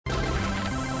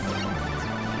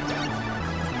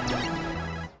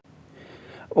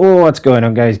Oh, what's going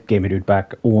on, guys? Gamer Dude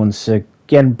back once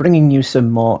again, bringing you some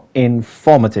more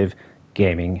informative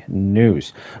gaming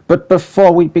news. But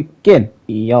before we begin,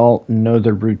 y'all know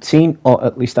the routine, or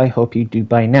at least I hope you do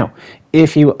by now.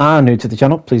 If you are new to the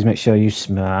channel, please make sure you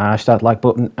smash that like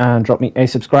button and drop me a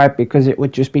subscribe, because it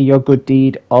would just be your good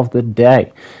deed of the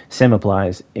day. Same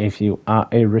applies if you are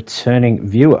a returning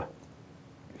viewer.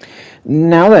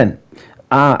 Now then,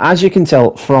 as you can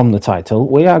tell from the title,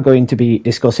 we are going to be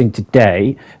discussing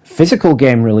today physical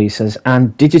game releases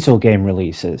and digital game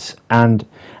releases, and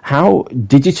how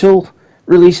digital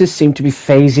releases seem to be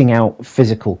phasing out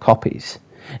physical copies.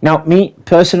 Now, me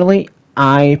personally,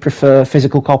 I prefer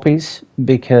physical copies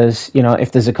because, you know,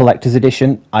 if there's a collector's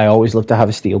edition, I always love to have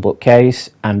a steelbook case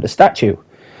and a statue.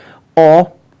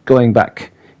 Or, going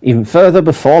back even further,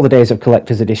 before the days of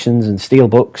collector's editions and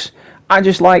steelbooks, I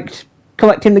just liked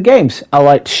collecting the games. I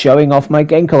liked showing off my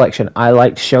game collection. I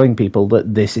liked showing people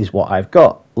that this is what I've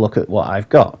got. Look at what I've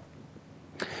got.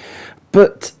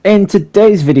 But in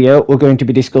today's video, we're going to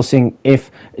be discussing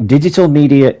if digital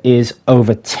media is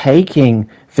overtaking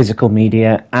physical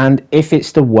media and if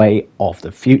it's the way of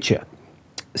the future.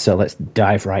 So let's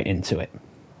dive right into it.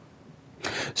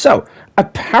 So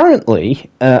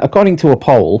apparently, according to a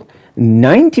poll,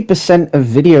 90% of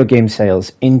video game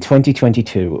sales in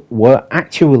 2022 were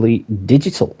actually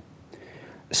digital.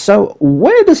 So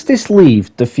where does this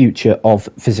leave the future of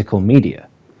physical media?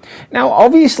 Now,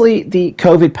 obviously, the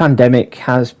COVID pandemic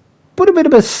has put a bit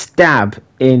of a stab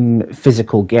in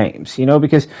physical games, you know,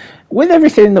 because with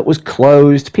everything that was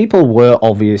closed, people were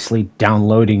obviously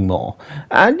downloading more.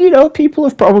 And, you know, people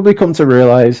have probably come to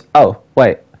realize, oh,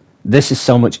 wait, this is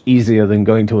so much easier than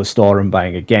going to a store and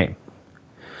buying a game.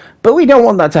 But we don't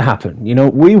want that to happen. You know,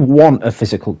 we want a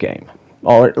physical game,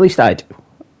 or at least I do.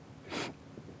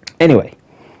 Anyway,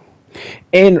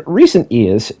 in recent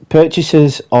years,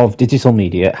 purchases of digital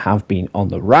media have been on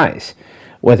the rise,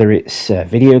 whether it's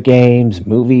video games,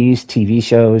 movies, TV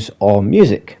shows, or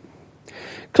music.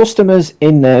 Customers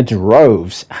in their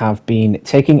droves have been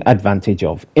taking advantage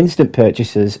of instant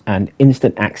purchases and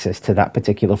instant access to that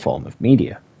particular form of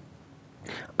media.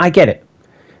 I get it.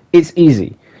 It's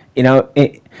easy. You know,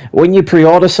 when you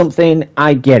pre-order something,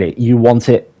 I get it. You want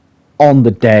it on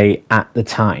the day at the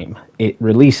time it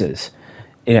releases.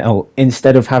 You know,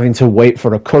 instead of having to wait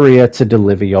for a courier to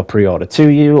deliver your pre-order to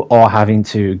you, or having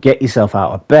to get yourself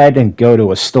out of bed and go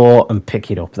to a store and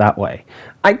pick it up that way.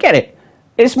 I get it.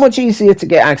 It's much easier to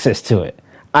get access to it.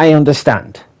 I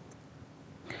understand.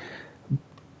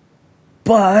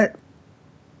 But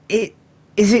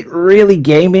is it really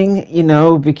gaming, you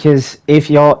know, because if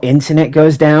your internet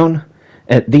goes down,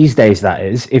 these days that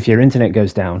is, if your internet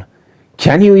goes down,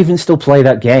 can you even still play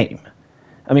that game?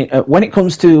 I mean, when it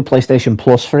comes to PlayStation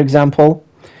Plus, for example,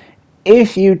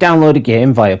 if you download a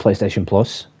game via PlayStation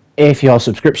Plus, if your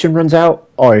subscription runs out,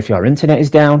 or if your internet is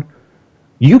down,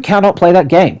 you cannot play that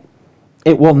game.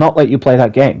 It will not let you play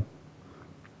that game.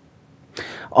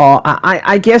 Or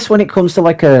I guess when it comes to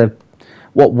like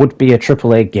what would be a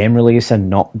AAA game release and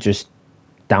not just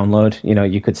download, you know,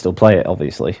 you could still play it,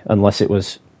 obviously, unless it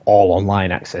was all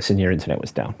online access and your internet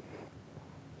was down.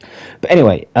 But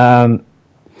anyway, I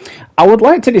would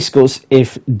like to discuss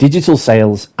if digital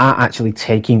sales are actually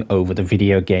taking over the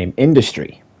video game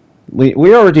industry.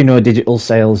 We already know digital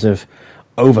sales have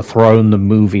overthrown the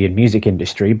movie and music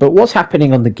industry, but what's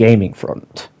happening on the gaming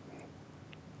front?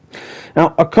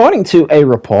 Now, according to a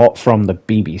report from the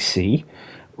BBC,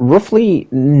 roughly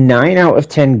 9 out of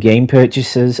 10 game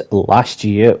purchases last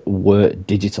year were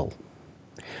digital.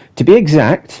 To be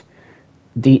exact,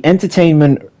 the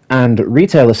Entertainment and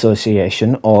Retail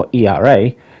Association, or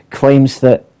ERA, claims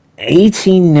that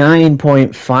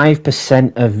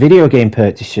 89.5% of video game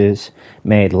purchases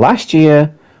made last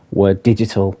year were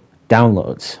digital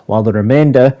downloads, while the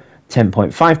remainder,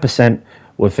 10.5%,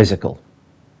 were physical.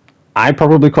 I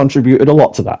probably contributed a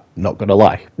lot to that, not gonna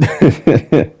lie.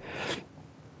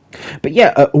 But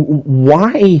yeah,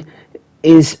 why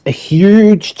is a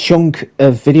huge chunk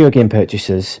of video game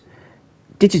purchases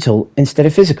digital instead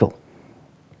of physical?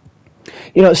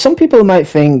 You know, some people might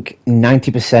think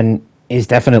 90% is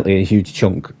definitely a huge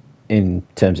chunk in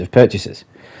terms of purchases.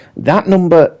 That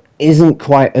number isn't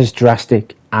quite as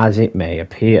drastic as it may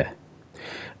appear.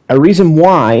 A reason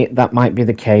why that might be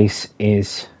the case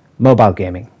is mobile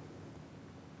gaming.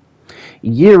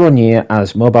 Year on year,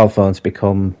 as mobile phones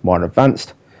become more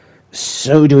advanced,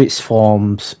 so do its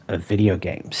forms of video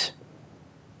games.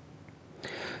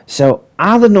 So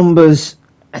are the numbers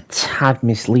a tad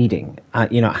misleading?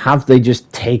 You know, have they just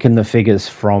taken the figures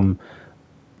from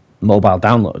mobile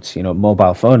downloads, you know,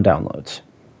 mobile phone downloads?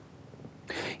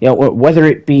 Whether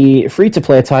it be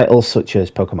free-to-play titles such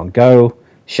as Pokemon Go,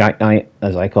 Shite Night,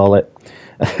 as I call it,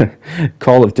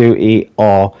 Call of Duty,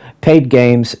 or paid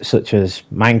games such as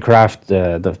Minecraft,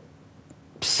 the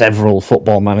several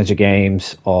Football Manager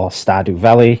games, or Stardew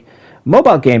Valley,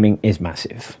 mobile gaming is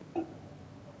massive.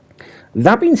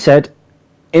 That being said,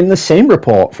 in the same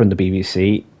report from the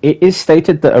BBC, it is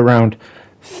stated that around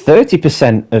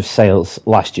 30% of sales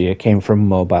last year came from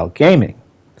mobile gaming.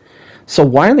 So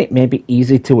while it may be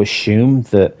easy to assume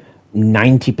that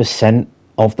 90%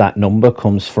 of that number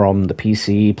comes from the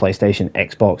PC, PlayStation,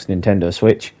 Xbox, Nintendo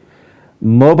Switch,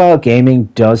 mobile gaming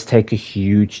does take a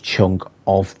huge chunk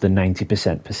of the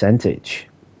 90% percentage.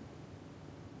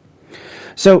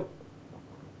 So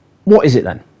what is it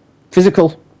then?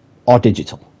 Physical or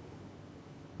digital?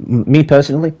 Me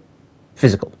personally,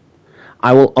 physical.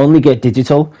 I will only get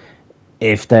digital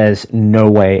if there's no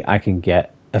way I can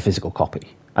get a physical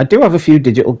copy. I do have a few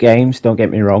digital games, don't get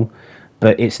me wrong,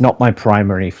 but it's not my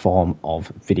primary form of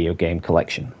video game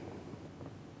collection.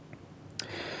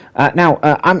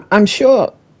 I'm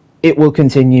sure it will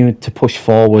continue to push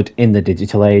forward in the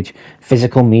digital age.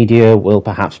 Physical media will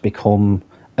perhaps become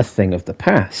a thing of the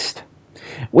past,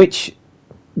 which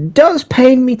does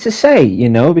pain me to say,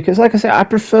 because like I said, I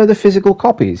prefer the physical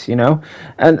copies,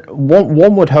 and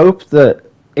one would hope that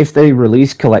if they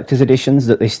release collector's editions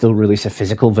that they still release a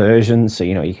physical version, so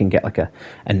you can get like a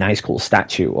nice cool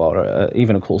statue or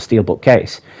even a cool steelbook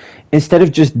case, instead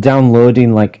of just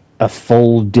downloading like a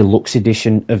full deluxe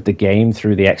edition of the game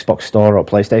through the Xbox store or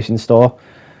PlayStation store,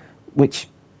 which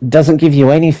doesn't give you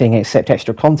anything except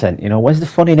extra content. Where's the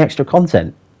fun in extra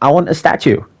content? I want a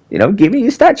statue. Give me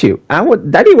a statue.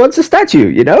 Daddy wants a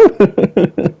statue,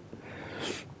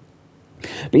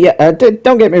 But yeah,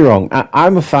 don't get me wrong.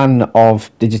 I'm a fan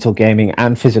of digital gaming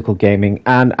and physical gaming,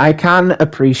 and I can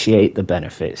appreciate the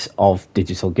benefits of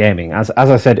digital gaming. As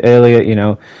I said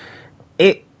earlier,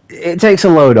 it takes a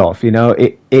load off.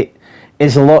 It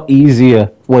is a lot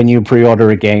easier when you pre-order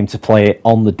a game to play it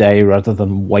on the day rather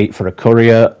than wait for a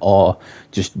courier or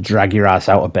just drag your ass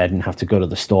out of bed and have to go to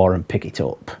the store and pick it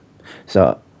up.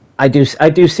 So I do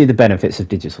see the benefits of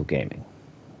digital gaming.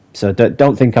 So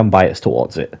don't think I'm biased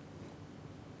towards it.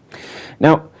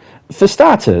 Now, for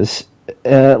starters,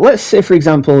 let's say, for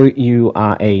example, you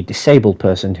are a disabled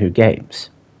person who games.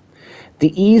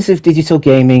 The ease of digital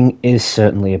gaming is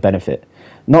certainly a benefit.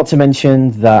 Not to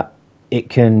mention that it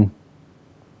can,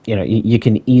 you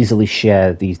can easily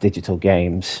share these digital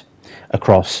games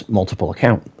across multiple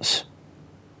accounts.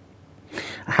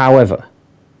 However,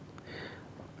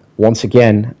 once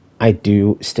again, I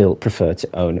do still prefer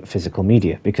to own physical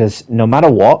media because no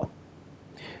matter what,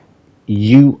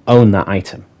 you own that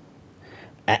item.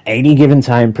 At any given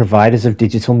time, providers of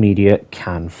digital media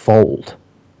can fold,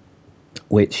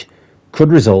 which could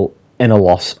result in a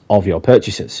loss of your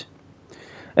purchases.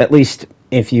 At least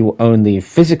if you own the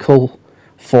physical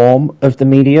form of the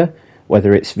media,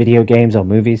 whether it's video games or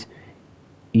movies,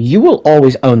 you will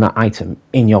always own that item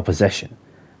in your possession.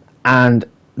 And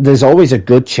there's always a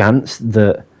good chance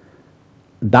that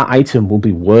that item will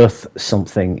be worth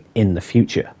something in the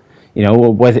future.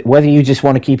 Whether you just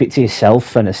want to keep it to yourself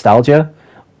for nostalgia,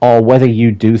 or whether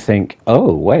you do think,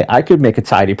 oh, wait, I could make a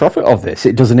tidy profit of this.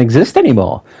 It doesn't exist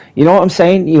anymore. You know what I'm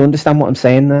saying? You understand what I'm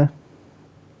saying there?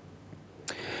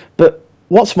 But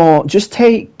what's more, just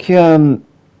take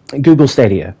Google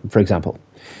Stadia, for example.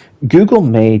 Google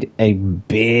made a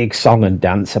big song and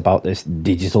dance about this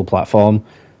digital platform,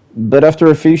 but after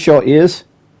a few short years,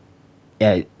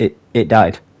 yeah, it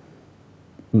died.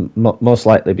 Most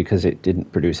likely because it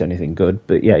didn't produce anything good.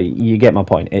 But yeah, you get my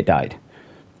point. It died.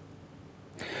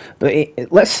 But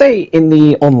let's say in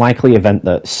the unlikely event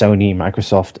that Sony,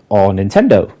 Microsoft, or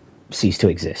Nintendo cease to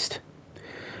exist,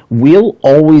 we'll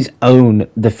always own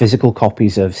the physical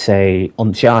copies of, say,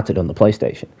 Uncharted on the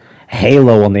PlayStation,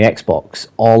 Halo on the Xbox,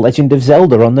 or Legend of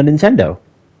Zelda on the Nintendo.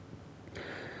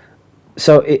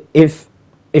 So if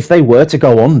they were to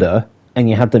go under and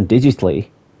you had them digitally,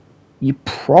 you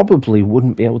probably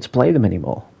wouldn't be able to play them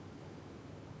anymore.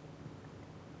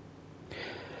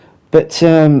 But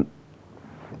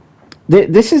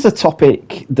this is a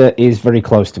topic that is very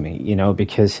close to me,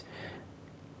 because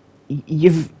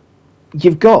you've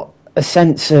got a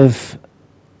sense of,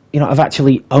 of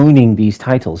actually owning these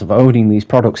titles, of owning these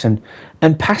products, and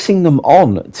passing them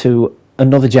on to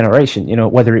another generation.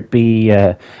 Whether it be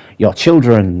your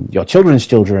children, your children's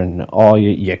children, or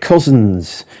your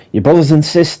cousins, your brothers and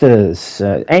sisters,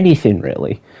 anything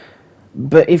really.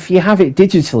 But if you have it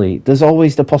digitally, there's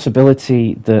always the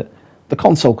possibility that the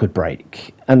console could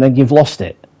break, and then you've lost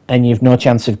it, and you've no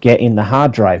chance of getting the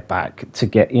hard drive back to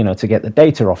get the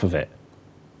data off of it.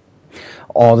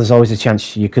 or there's always a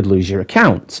chance you could lose your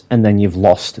account and then you've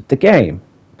lost the game.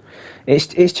 It's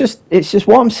just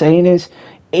what I'm saying is,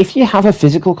 if you have a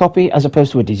physical copy as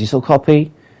opposed to a digital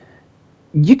copy,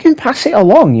 you can pass it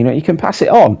along. You can pass it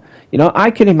on.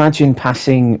 I can imagine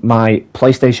passing my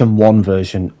PlayStation 1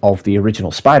 version of the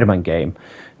original Spider-Man game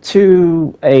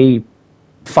to a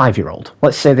 5-year-old.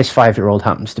 Let's say this 5-year-old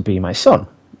happens to be my son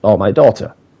or my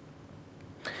daughter.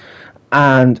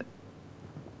 And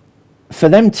for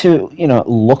them to,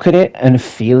 look at it and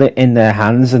feel it in their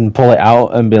hands and pull it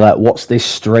out and be like, what's this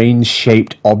strange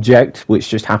shaped object, which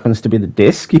just happens to be the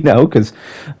disc, because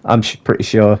I'm pretty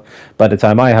sure by the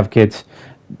time I have kids,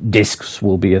 discs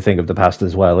will be a thing of the past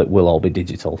as well. It will all be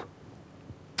digital.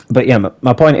 But yeah,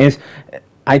 my point is,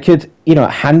 I could,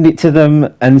 hand it to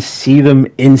them and see them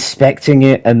inspecting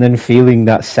it and then feeling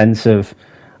that sense of,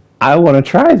 I want to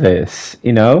try this,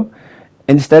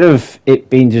 instead of it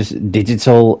being just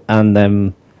digital and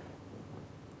them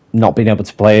not being able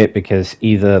to play it because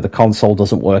either the console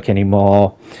doesn't work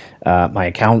anymore, my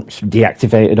account's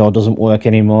deactivated or doesn't work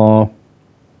anymore,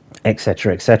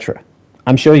 etc., etc.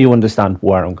 I'm sure you understand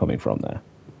where I'm coming from there.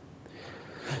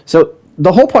 So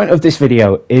the whole point of this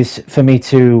video is for me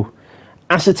to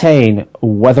ascertain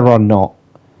whether or not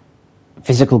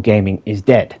physical gaming is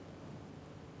dead.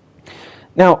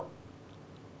 Now,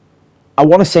 I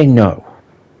want to say no.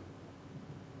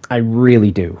 I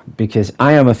really do, because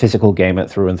I am a physical gamer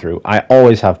through and through. I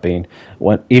always have been.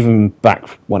 Even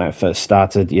back when I first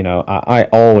started, I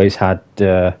always had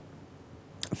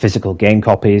physical game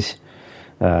copies,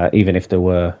 even if they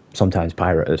were sometimes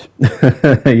pirated.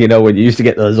 When you used to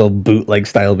get those old bootleg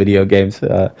style video games.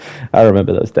 I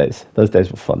remember those days. Those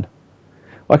days were fun.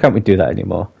 Why can't we do that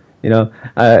anymore?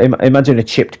 Imagine a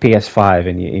chipped PS5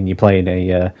 and you're playing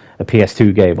a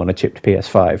PS2 game on a chipped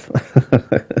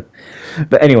PS5.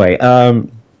 But anyway,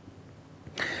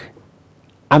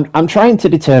 I'm trying to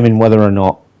determine whether or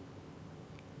not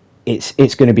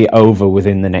it's going to be over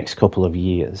within the next couple of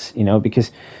years.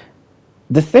 Because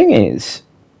the thing is,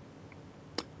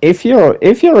 if you're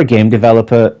a game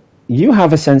developer, you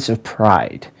have a sense of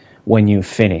pride when you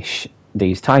finish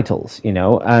these titles.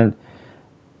 And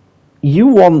you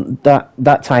want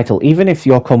that title, even if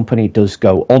your company does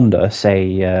go under,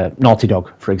 say Naughty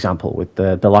Dog, for example, with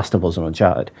the Last of Us and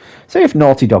Uncharted. Say if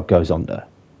Naughty Dog goes under,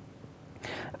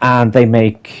 and they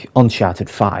make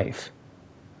Uncharted 5,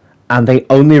 and they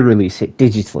only release it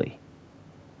digitally,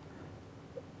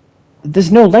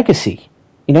 there's no legacy,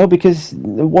 because,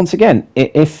 once again,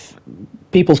 if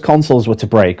people's consoles were to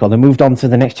break, or they moved on to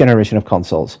the next generation of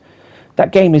consoles,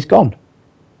 that game is gone.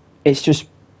 It's just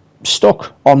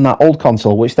stuck on that old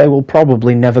console, which they will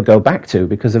probably never go back to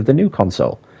because of the new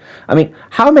console. I mean,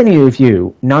 how many of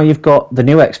you, now you've got the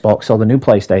new Xbox or the new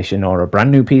PlayStation or a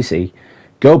brand new PC,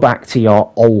 go back to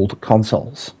your old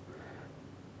consoles?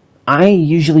 I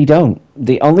usually don't.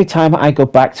 The only time I go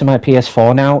back to my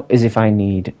PS4 now is if I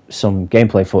need some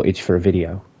gameplay footage for a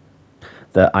video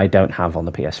that I don't have on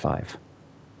the PS5.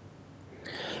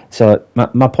 So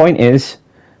my point is,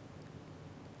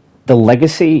 the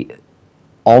legacy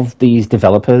of these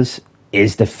developers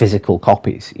is the physical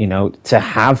copies. To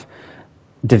have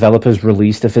developers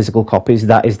release the physical copies,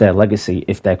 that is their legacy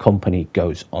if their company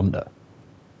goes under.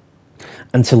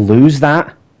 And to lose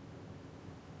that,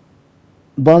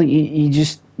 well, you're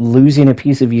just losing a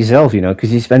piece of yourself,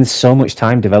 because you spend so much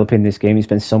time developing this game, you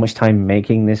spend so much time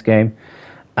making this game,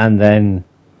 and then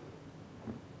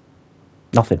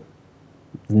nothing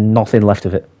left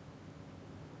of it.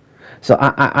 So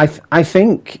I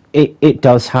think it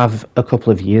does have a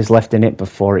couple of years left in it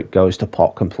before it goes to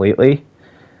pot completely.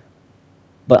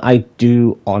 But I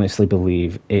do honestly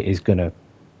believe it is going to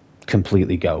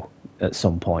completely go at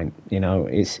some point.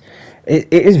 It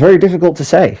is very difficult to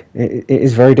say. It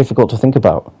is very difficult to think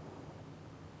about.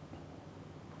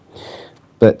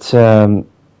 But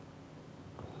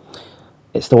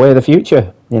it's the way of the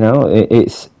future.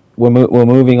 We're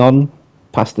moving on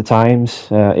past the times.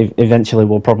 Eventually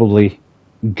we'll probably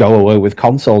go away with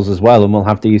consoles as well, and we'll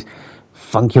have these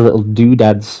funky little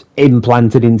doodads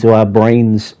implanted into our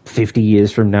brains 50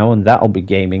 years from now, and that'll be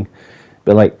gaming.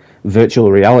 But like virtual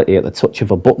reality at the touch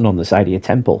of a button on the side of your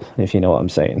temple, if you know what I'm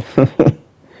saying.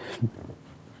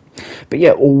 But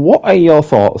yeah, what are your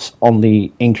thoughts on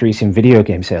the increase in video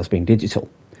game sales being digital?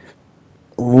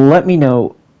 Let me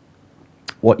know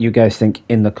what you guys think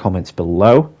in the comments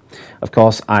below. Of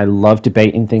course, I love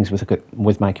debating things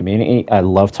with my community. I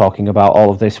love talking about all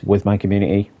of this with my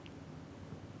community.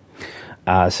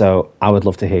 So I would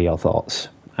love to hear your thoughts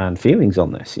and feelings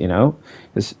on this,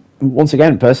 Because, once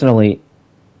again, personally,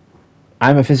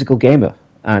 I'm a physical gamer,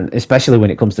 and especially when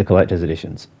it comes to collector's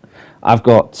editions. I've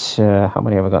got, how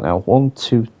many have I got now? 1,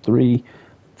 2, 3,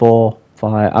 4,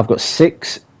 5. I've got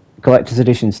 6 collector's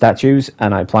edition statues,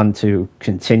 and I plan to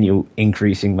continue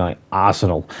increasing my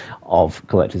arsenal of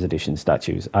collector's edition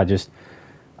statues.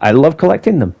 I love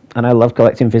collecting them, and I love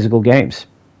collecting physical games.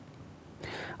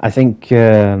 I think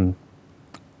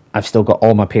I've still got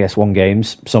all my PS1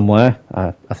 games somewhere.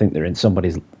 I think they're in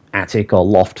somebody's attic or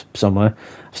loft somewhere.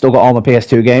 I've still got all my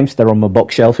PS2 games. They're on my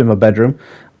bookshelf in my bedroom,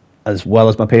 as well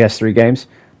as my PS3 games.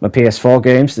 My PS4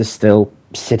 games, they're still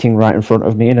sitting right in front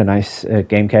of me in a nice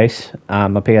game case.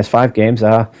 And my PS5 games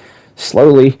are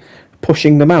slowly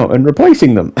pushing them out and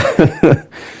replacing them.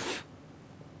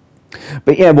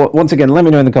 But yeah, once again, let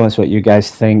me know in the comments what you guys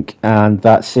think. And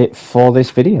that's it for this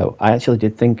video. I actually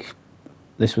did think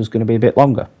this was going to be a bit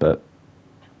longer, but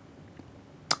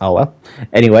oh well.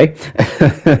 Anyway,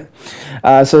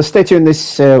 so stay tuned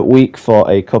this week for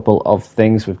a couple of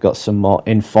things. We've got some more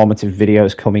informative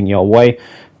videos coming your way.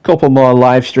 A couple more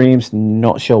live streams.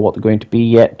 Not sure what they're going to be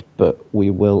yet, but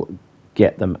we will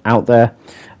get them out there.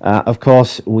 Of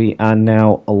course, we are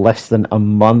now less than a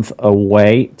month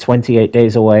away, 28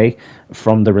 days away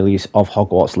from the release of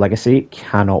Hogwarts Legacy.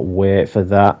 Cannot wait for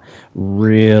that.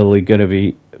 Really going to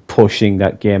be pushing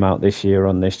that game out this year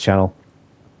on this channel.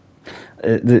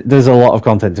 There's a lot of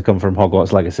content to come from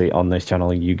Hogwarts Legacy on this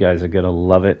channel. You guys are going to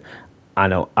love it. I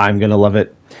know I'm going to love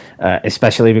it,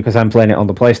 especially because I'm playing it on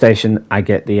the PlayStation. I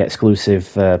get the exclusive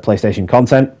PlayStation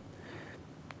content.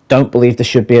 Don't believe there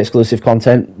should be exclusive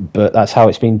content, but that's how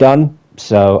it's been done.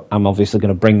 So I'm obviously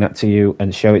going to bring that to you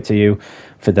and show it to you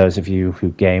for those of you who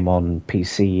game on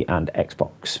PC and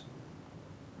Xbox.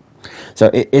 So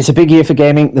it's a big year for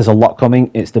gaming. There's a lot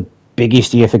coming. It's the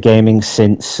biggest year for gaming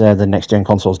since the next-gen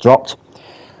consoles dropped.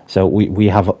 So we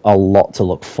have a lot to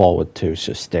look forward to,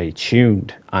 so stay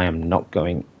tuned. I am not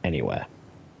going anywhere.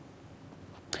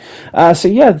 So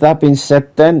yeah, that being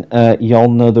said then, you all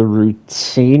know the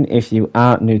routine. If you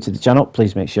are new to the channel,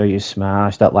 please make sure you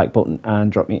smash that like button and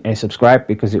drop me a subscribe,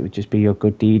 because it would just be your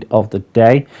good deed of the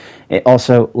day. It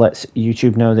also lets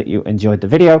YouTube know that you enjoyed the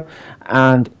video,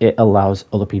 and it allows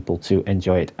other people to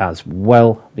enjoy it as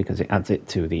well, because it adds it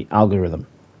to the algorithm.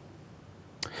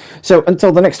 So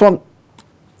until the next one,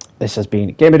 this has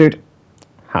been Gamer Dude.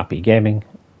 Happy gaming,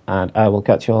 and I will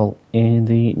catch you all in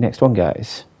the next one,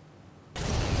 guys.